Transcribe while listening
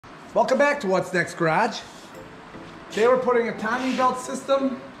Welcome back to What's Next Garage. Today we're putting a timing belt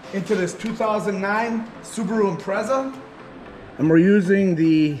system into this 2009 Subaru Impreza. And we're using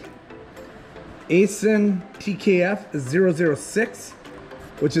the ASIN TKF 006,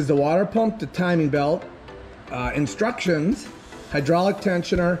 which is the water pump, the timing belt, instructions, hydraulic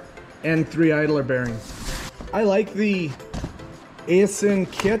tensioner, and 3 idler bearings. I like the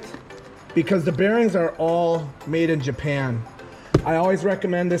ASIN kit because the bearings are all made in Japan. I always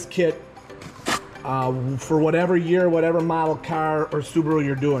recommend this kit for whatever year, whatever model car or Subaru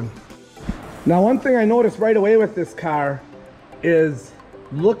you're doing. Now, one thing I noticed right away with this car is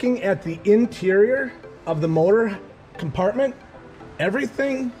looking at the interior of the motor compartment.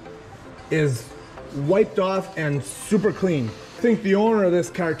 Everything is wiped off and super clean. I think the owner of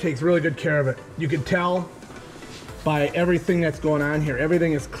this car takes really good care of it. You can tell by everything that's going on here.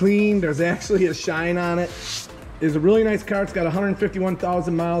 Everything is clean. There's actually a shine on it. It's a really nice car. It's got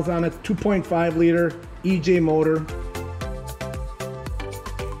 151,000 miles on it, 2.5 liter EJ motor.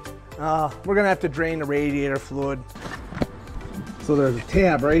 We're gonna have to drain the radiator fluid. So there's a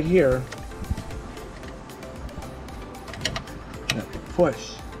tab right here.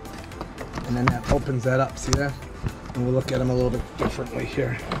 Push, and then that opens that up. See that? And we'll look at them a little bit differently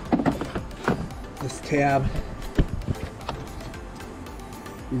here. This tab,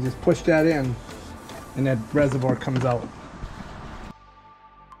 you just push that in, and that reservoir comes out.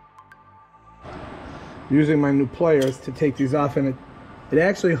 Using my new pliers to take these off, and it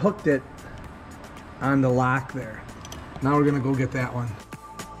actually hooked it on the lock there. Now we're gonna go get that one.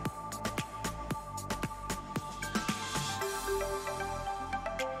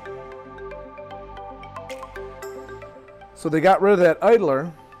 So they got rid of that idler,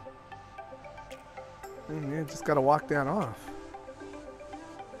 and you just gotta walk that off.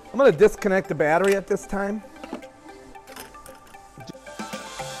 I'm gonna disconnect the battery at this time.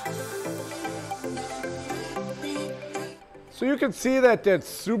 So you can see that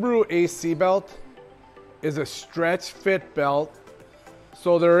Subaru AC belt is a stretch fit belt,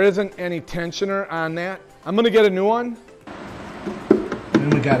 so there isn't any tensioner on that. I'm gonna get a new one. And then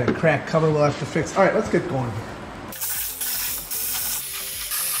we got a cracked cover we'll have to fix. All right, let's get going here.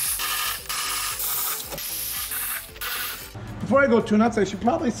 Before I go too nuts, I should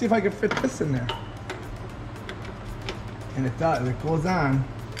probably see if I can fit this in there. And it does, it goes on.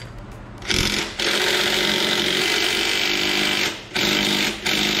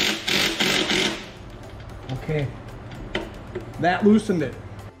 Okay, that loosened it.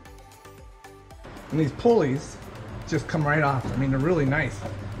 And these pulleys just come right off. I mean, they're really nice.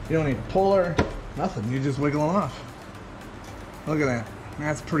 You don't need a puller, nothing. You just wiggle them off. Look at that,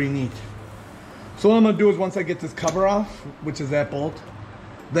 that's pretty neat. So what I'm gonna do is once I get this cover off, which is that bolt,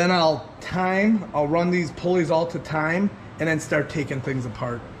 then I'll run these pulleys all to time and then start taking things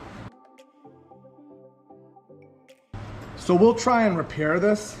apart. So we'll try and repair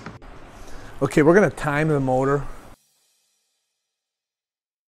this. Okay, we're gonna time the motor.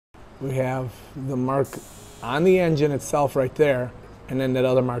 We have the mark on the engine itself right there, and then that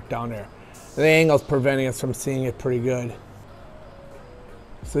other mark down there. The angle's preventing us from seeing it pretty good.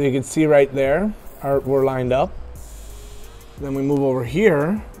 So you can see right there, we're lined up. Then we move over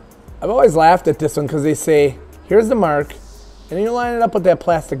here. I've always laughed at this one because they say, here's the mark, and then you line it up with that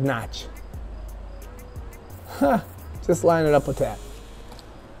plastic notch. Huh, just line it up with that.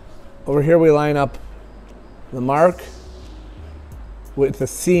 Over here we line up the mark with the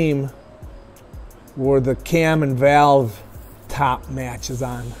seam where the cam and valve top matches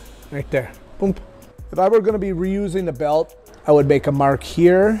on. Right there, boom. If I were gonna be reusing the belt, I would make a mark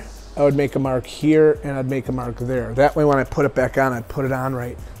here, I would make a mark here, and I'd make a mark there. That way when I put it back on, I'd put it on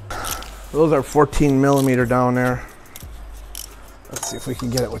right. Those are 14 millimeter down there. Let's see if we can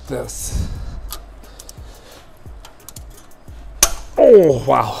get it with this. Oh,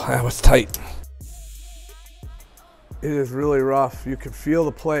 wow, that was tight. It is really rough. You can feel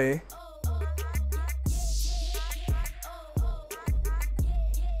the play.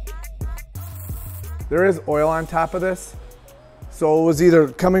 There is oil on top of this. So it was either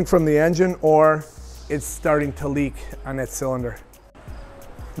coming from the engine or it's starting to leak on that cylinder.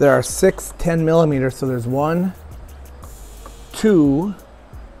 There are 6 10 millimeters, so there's 1, 2,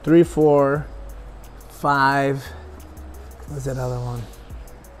 3, 4, 5. Where's that other one?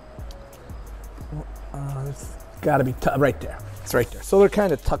 It's gotta be right there. It's right there. So they're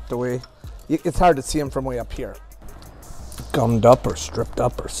kind of tucked away. It's hard to see them from way up here. Gummed up or stripped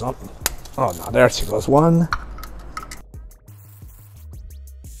up or something. Oh no, there she goes. 1.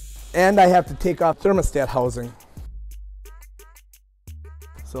 And I have to take off thermostat housing.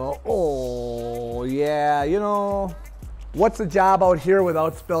 So, oh yeah, you know, What's the job out here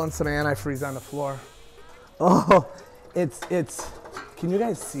without spilling some antifreeze on the floor? Oh, it's, can you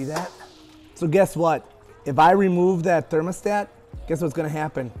guys see that? So guess what? If I remove that thermostat, guess what's gonna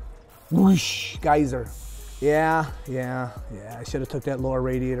happen? Whoosh, geyser. Yeah, I should have took that lower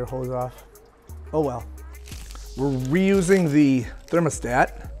radiator hose off. Oh well. We're reusing the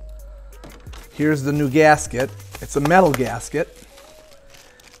thermostat. Here's the new gasket. It's a metal gasket.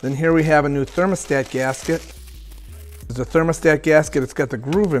 Then here we have a new thermostat gasket. There's a thermostat gasket, it's got the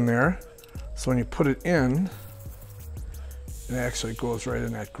groove in there. So when you put it in, it actually goes right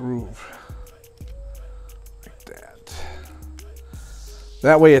in that groove. Like that.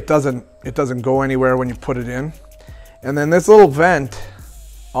 That way it doesn't go anywhere when you put it in. And then this little vent,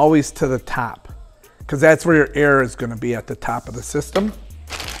 always to the top, because that's where your air is going to be, at the top of the system.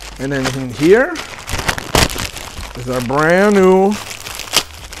 And then in here is our brand new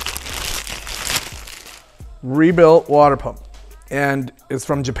rebuilt water pump, and it's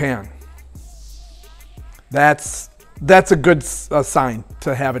from Japan. That's a good sign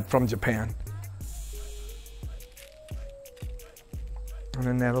to have it from Japan. And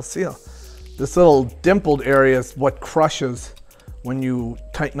then that'll seal. This little dimpled area is what crushes when you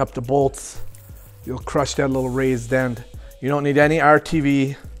tighten up the bolts. You'll crush that little raised end. You don't need any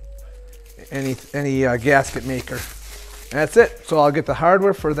RTV, any gasket maker. And that's it. So I'll get the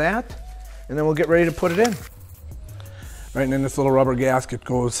hardware for that, and then we'll get ready to put it in. Right, and then this little rubber gasket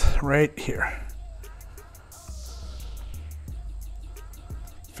goes right here.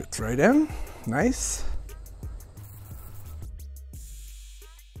 Fits right in, nice.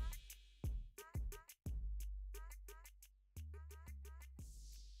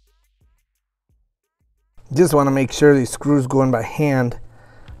 Just want to make sure these screws go in by hand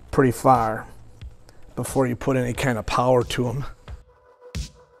pretty far before you put any kind of power to them.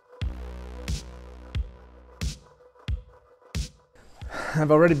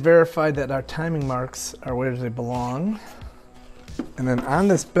 I've already verified that our timing marks are where they belong. And then on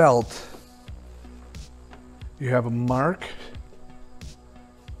this belt, you have a mark,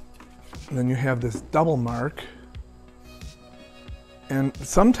 and then you have this double mark. And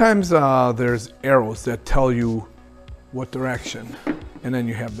sometimes there's arrows that tell you what direction, and then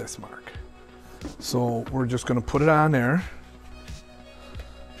you have this mark. So we're just gonna put it on there.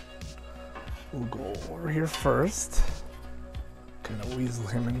 We'll go over here first, kind of weasel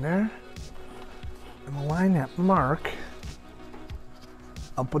him in there, and we'll line that mark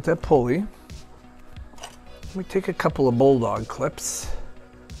up with that pulley. We take a couple of bulldog clips.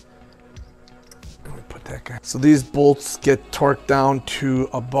 That guy. So these bolts get torqued down to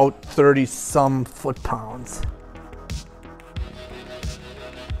about 30 some foot-pounds.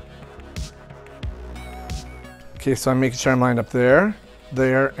 Okay, so I'm making sure I'm lined up there,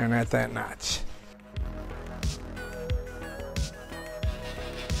 there, and at that notch.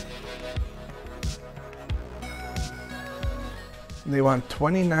 They want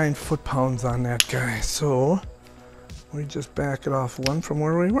 29 foot-pounds on that guy, so we just back it off one from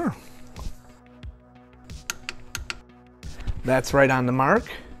where we were. That's right on the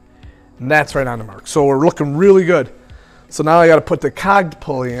mark, and that's right on the mark. So we're looking really good. So now I got to put the cogged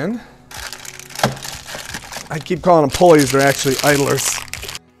pulley in. I keep calling them pulleys, they're actually idlers.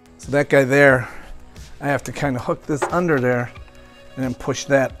 So that guy there, I have to kind of hook this under there and then push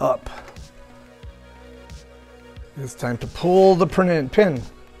that up. It's time to pull the pin.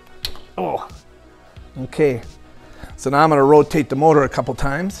 Oh, okay. So now I'm going to rotate the motor a couple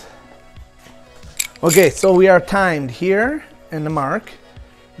times. Okay, so we are timed here in the mark,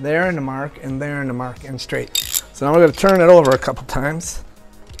 there in the mark, and there in the mark, and straight. So now we're going to turn it over a couple times.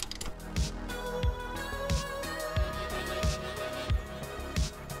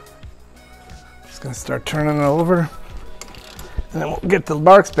 Just going to start turning it over, and then we'll get the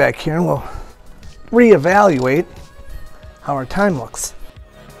marks back here, and we'll reevaluate how our time looks.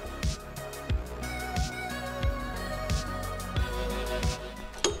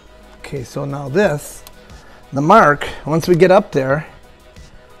 Okay, so now this, the mark, once we get up there,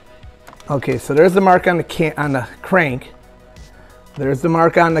 okay, so there's the mark on the crank, there's the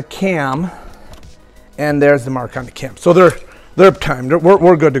mark on the cam, and there's the mark on the cam. So they're timed,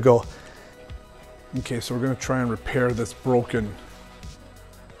 we're good to go. Okay, so we're gonna try and repair this broken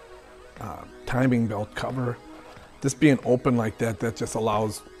timing belt cover. This being open like that, that just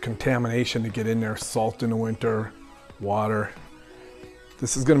allows contamination to get in there, salt in the winter, water.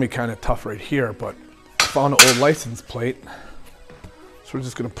 This is going to be kind of tough right here, but I found an old license plate. So we're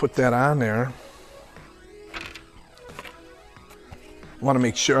just going to put that on there. I want to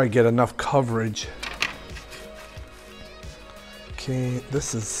make sure I get enough coverage. Okay,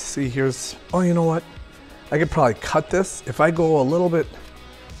 this is, see here's, oh, you know what? I could probably cut this. If I go a little bit,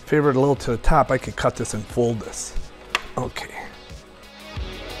 favor it a little to the top, I could cut this and fold this. Okay.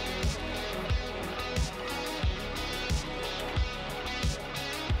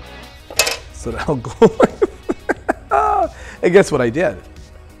 So that'll go. And guess what I did?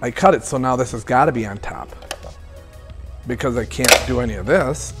 I cut it, so now this has got to be on top. Because I can't do any of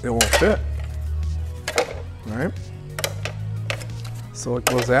this, it won't fit. All right? So it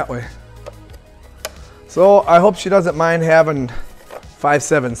goes that way. So I hope she doesn't mind having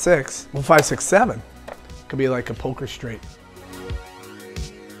 576. Well, 567 could be like a poker straight.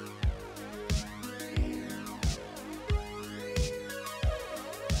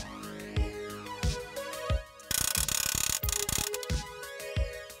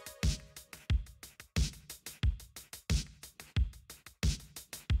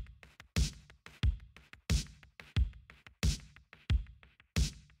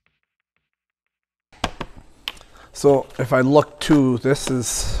 So if I look to, this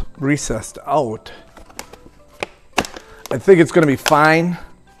is recessed out. I think it's going to be fine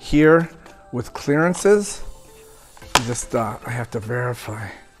here with clearances. Just I have to verify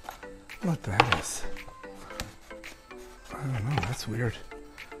what that is. I don't know, that's weird.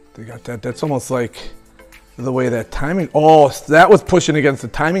 They got that. That's almost like the way that timing, oh, that was pushing against the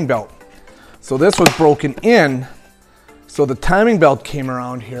timing belt. So this was broken in. So the timing belt came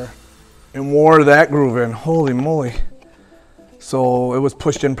around here and wore that groove in. Holy moly. So it was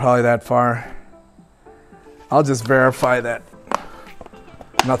pushed in probably that far. I'll just verify that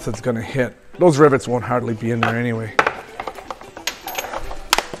nothing's gonna hit. Those rivets won't hardly be in there anyway.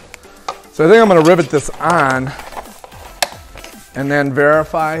 So I think I'm gonna rivet this on and then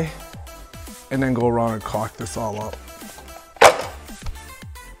verify and then go around and caulk this all up.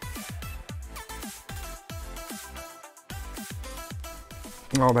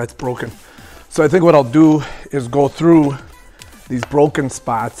 Oh, that's broken. So I think what I'll do is go through these broken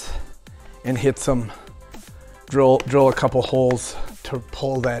spots and hit some, drill a couple holes to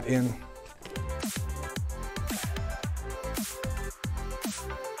pull that in.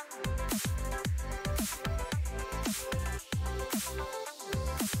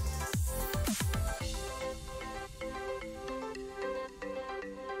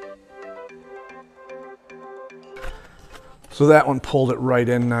 So that one pulled it right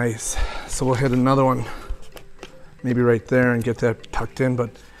in nice. So we'll hit another one, maybe right there, and get that tucked in. But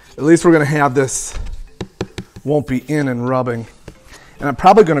at least we're gonna have this, won't be in and rubbing. And I'm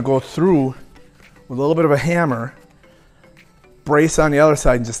probably gonna go through with a little bit of a hammer, brace on the other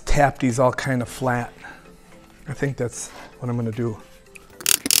side, and just tap these all kind of flat. I think that's what I'm gonna do.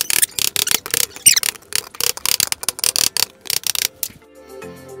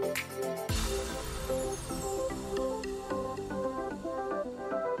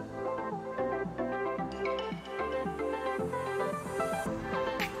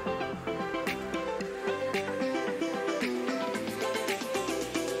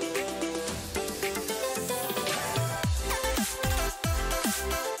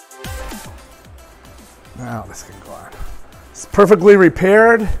 Now this can go on. It's perfectly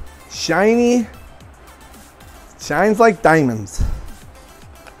repaired, shiny, shines like diamonds.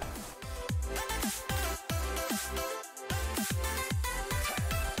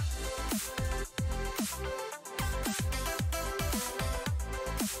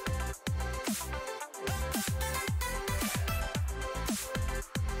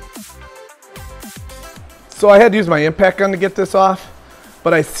 So I had to use my impact gun to get this off,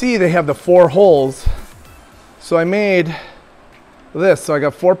 but I see they have the 4 holes. So I made this. So I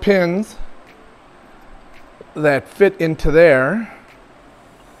got 4 pins that fit into there.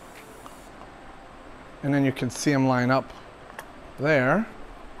 And then you can see them line up there.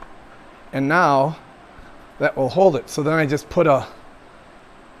 And now that will hold it. So then I just put a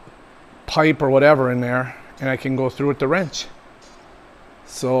pipe or whatever in there and I can go through with the wrench.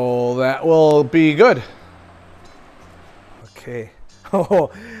 So that will be good. Okay.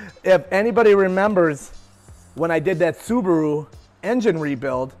 Oh, if anybody remembers when I did that Subaru engine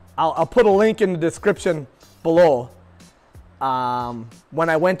rebuild, I'll put a link in the description below. When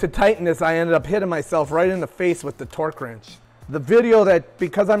I went to tighten this, I ended up hitting myself right in the face with the torque wrench. The video that,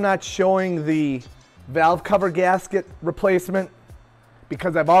 because I'm not showing the valve cover gasket replacement,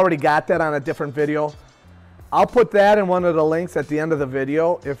 because I've already got that on a different video, I'll put that in one of the links at the end of the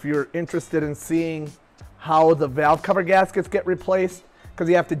video if you're interested in seeing how the valve cover gaskets get replaced, because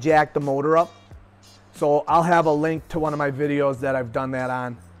you have to jack the motor up. So I'll have a link to one of my videos that I've done that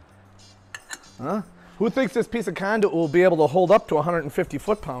on. Huh? Who thinks this piece of conduit will be able to hold up to 150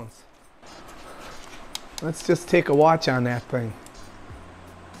 foot-pounds? Let's just take a watch on that thing.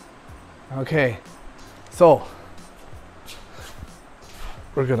 Okay, So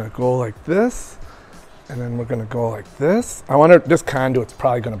we're gonna go like this, and then we're gonna go like this. I wonder, this conduit's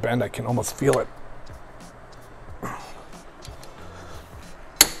probably gonna bend. I can almost feel it.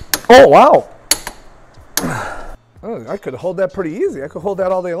 Oh, wow. Oh, I could hold that pretty easy. I could hold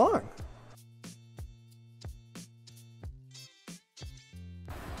that all day long.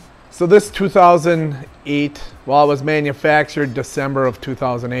 So this 2008, well, it was manufactured December of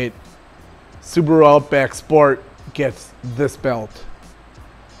 2008. Subaru Outback Sport gets this belt.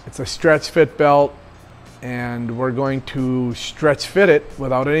 It's a stretch fit belt, and we're going to stretch fit it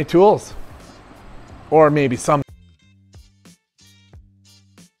without any tools. Or maybe some.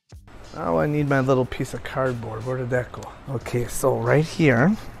 Oh, I need my little piece of cardboard. Where did that go? Okay, so right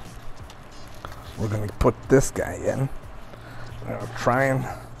here, we're gonna put this guy in. I'm gonna try and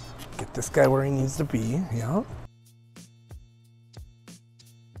get this guy where he needs to be, yeah.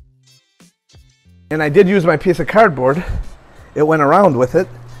 And I did use my piece of cardboard. It went around with it.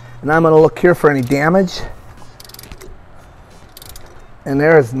 And I'm gonna look here for any damage. And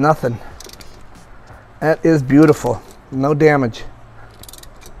there is nothing. That is beautiful. No damage.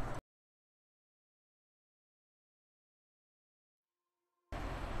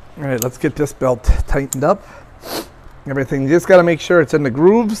 All right, let's get this belt tightened up. Everything, you just gotta make sure it's in the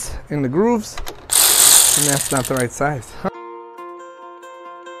grooves, and that's not the right size.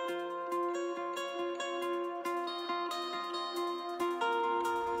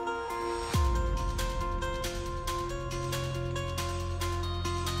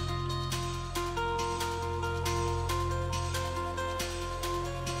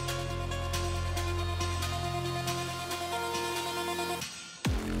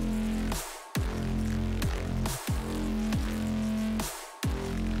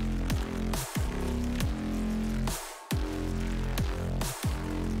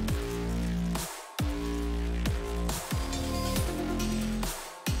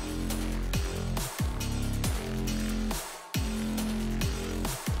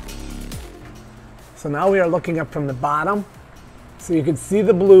 So now we are looking up from the bottom. So you can see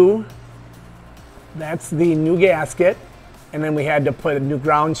the blue. That's the new gasket. And then we had to put a new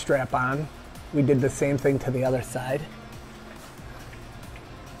ground strap on. We did the same thing to the other side.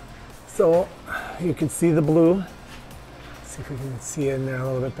 So you can see the blue. Let's see if we can see it in there a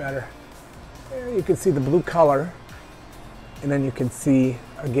little bit better. There you can see the blue color. And then you can see,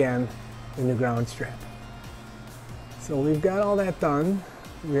 again, the new ground strap. So we've got all that done.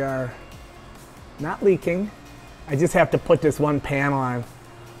 We are not leaking. I just have to put this one panel on,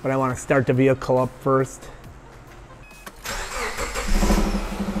 but I want to start the vehicle up first.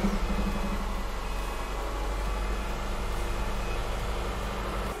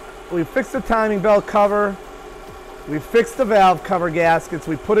 We fixed the timing belt cover. We fixed the valve cover gaskets.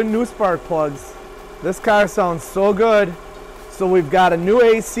 We put in new spark plugs. This car sounds so good. So we've got a new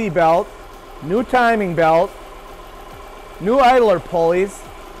AC belt, new timing belt, new idler pulleys.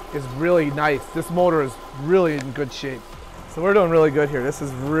 Is really nice. This motor is really in good shape. So we're doing really good here. This is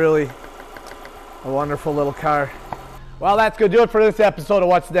really a wonderful little car. Well, that's gonna do it for this episode of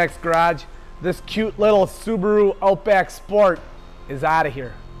What's Next Garage. This cute little Subaru Outback Sport is out of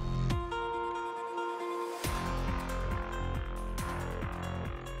here.